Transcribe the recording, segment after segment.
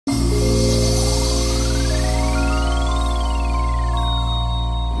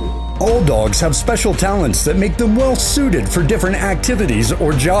All dogs have special talents that make them well suited for different activities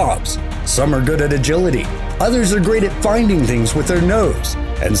or jobs. Some are good at agility, others are great at finding things with their nose,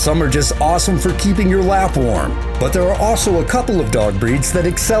 and some are just awesome for keeping your lap warm. But there are also a couple of dog breeds that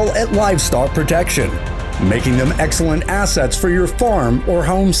excel at livestock protection, making them excellent assets for your farm or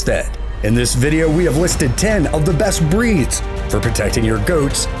homestead. In this video, we have listed 10 of the best breeds for protecting your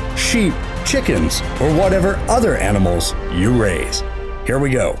goats, sheep, chickens, or whatever other animals you raise. Here we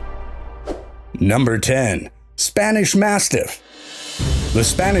go. Number 10. Spanish Mastiff. The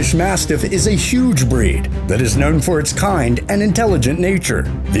Spanish Mastiff is a huge breed that is known for its kind and intelligent nature.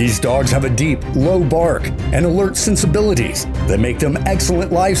 These dogs have a deep, low bark and alert sensibilities that make them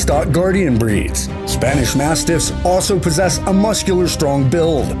excellent livestock guardian breeds. Spanish Mastiffs also possess a muscular, strong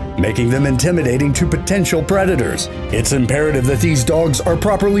build, making them intimidating to potential predators. It's imperative that these dogs are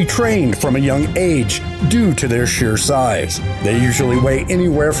properly trained from a young age due to their sheer size. They usually weigh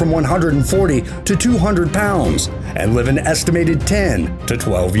anywhere from 140 to 200 pounds and live an estimated 10 to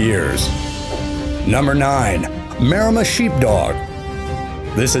 12 years. Number 9. Maremma Sheepdog.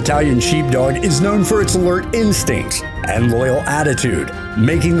 This Italian sheepdog is known for its alert instincts and loyal attitude,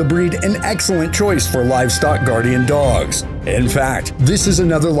 making the breed an excellent choice for livestock guardian dogs. In fact, this is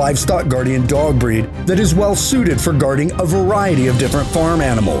another livestock guardian dog breed that is well suited for guarding a variety of different farm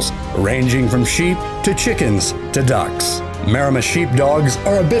animals, ranging from sheep to chickens to ducks. Maremma sheepdogs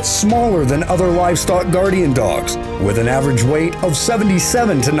are a bit smaller than other livestock guardian dogs, with an average weight of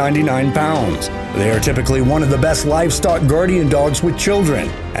 77 to 99 pounds. They are typically one of the best livestock guardian dogs with children,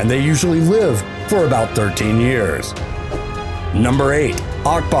 and they usually live for about 13 years. Number 8.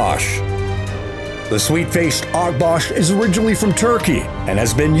 Akbash. The sweet-faced Akbash is originally from Turkey and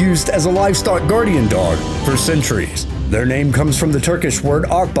has been used as a livestock guardian dog for centuries. Their name comes from the Turkish word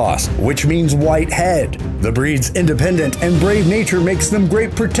akbas, which means white head. The breed's independent and brave nature makes them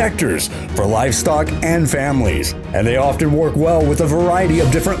great protectors for livestock and families, and they often work well with a variety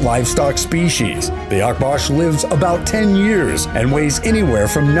of different livestock species. The Akbash lives about 10 years and weighs anywhere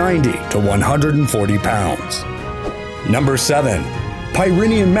from 90 to 140 pounds. Number 7.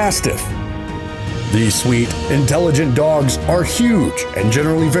 Pyrenean Mastiff. These sweet, intelligent dogs are huge and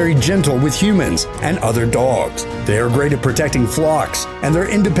generally very gentle with humans and other dogs. They are great at protecting flocks, and their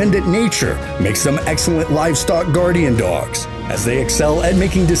independent nature makes them excellent livestock guardian dogs, as they excel at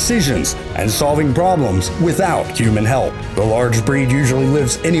making decisions and solving problems without human help. The large breed usually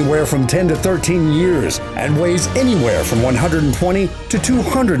lives anywhere from 10 to 13 years and weighs anywhere from 120 to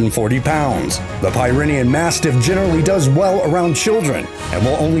 240 pounds. The Pyrenean Mastiff generally does well around children and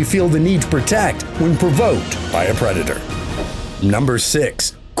will only feel the need to protect when provoked by a predator. Number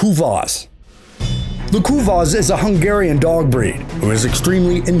 6. Kuvaz. The Kuvaz is a Hungarian dog breed who is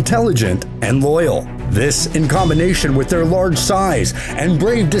extremely intelligent and loyal. This, in combination with their large size and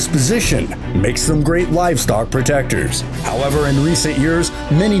brave disposition, makes them great livestock protectors. However, in recent years,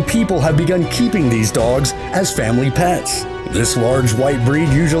 many people have begun keeping these dogs as family pets. This large white breed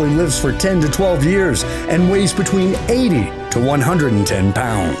usually lives for 10 to 12 years and weighs between 80 to 110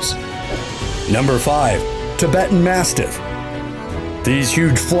 pounds. Number 5. Tibetan Mastiff. These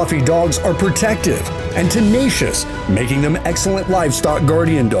huge fluffy dogs are protective and tenacious, making them excellent livestock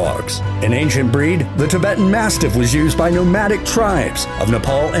guardian dogs. An ancient breed, the Tibetan Mastiff was used by nomadic tribes of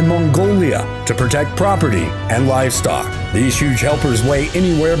Nepal and Mongolia to protect property and livestock. These huge helpers weigh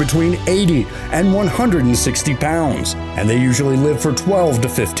anywhere between 80 and 160 pounds, and they usually live for 12 to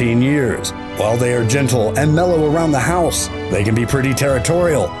 15 years. While they are gentle and mellow around the house, they can be pretty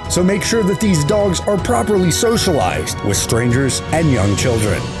territorial, so make sure that these dogs are properly socialized with strangers and young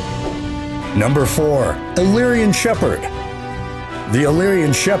children. Number 4. Illyrian Shepherd. The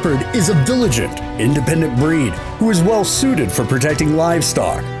Illyrian Shepherd is a vigilant, independent breed who is well suited for protecting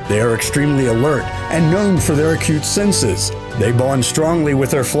livestock. They are extremely alert and known for their acute senses. They bond strongly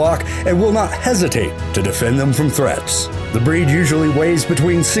with their flock and will not hesitate to defend them from threats. The breed usually weighs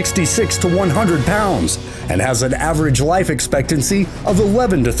between 66 to 100 pounds and has an average life expectancy of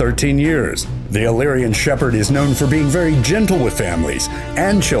 11 to 13 years. The Illyrian Shepherd is known for being very gentle with families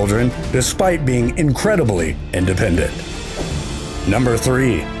and children despite being incredibly independent. Number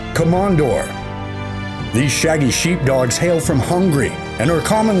 3. Komondor. These shaggy sheepdogs hail from Hungary and are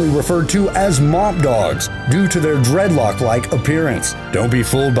commonly referred to as mop dogs due to their dreadlock-like appearance. Don't be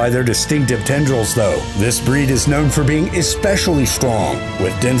fooled by their distinctive tendrils though. This breed is known for being especially strong,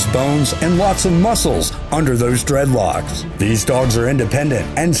 with dense bones and lots of muscles under those dreadlocks. These dogs are independent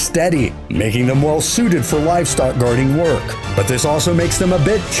and steady, making them well suited for livestock guarding work. But this also makes them a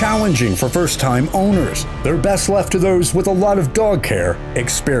bit challenging for first-time owners. They're best left to those with a lot of dog care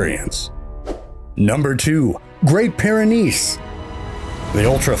experience. Number 2. Great Pyrenees. The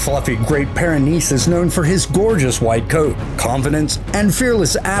ultra-fluffy Great Pyrenees is known for his gorgeous white coat, confidence, and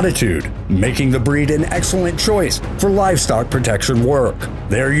fearless attitude, making the breed an excellent choice for livestock protection work.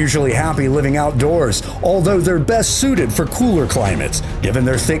 They are usually happy living outdoors, although they're best suited for cooler climates, given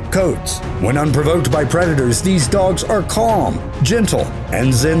their thick coats. When unprovoked by predators, these dogs are calm, gentle,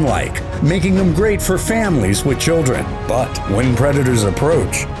 and zen-like, making them great for families with children. But when predators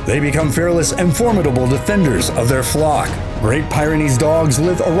approach, they become fearless and formidable defenders of their flock. Great Pyrenees dogs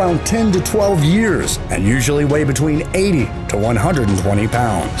live around 10 to 12 years and usually weigh between 80 to 120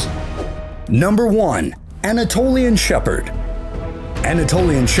 pounds. Number 1. Anatolian Shepherd.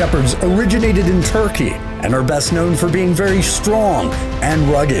 Anatolian Shepherds originated in Turkey and are best known for being very strong and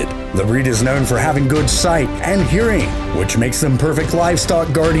rugged. The breed is known for having good sight and hearing, which makes them perfect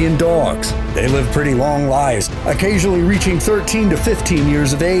livestock guardian dogs. They live pretty long lives, occasionally reaching 13 to 15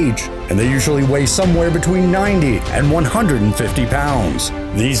 years of age, and they usually weigh somewhere between 90 and 150 pounds.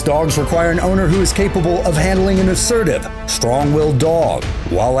 These dogs require an owner who is capable of handling an assertive, strong-willed dog.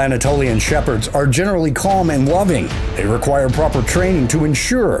 While Anatolian Shepherds are generally calm and loving, they require proper training to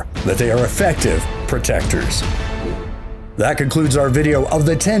ensure that they are effective protectors. That concludes our video of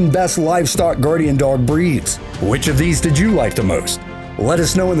the 10 best livestock guardian dog breeds. Which of these did you like the most? Let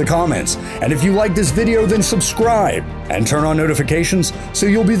us know in the comments. And if you like this video, then subscribe and turn on notifications so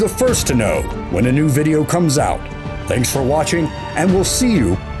you'll be the first to know when a new video comes out. Thanks for watching, and we'll see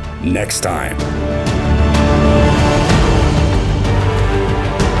you next time.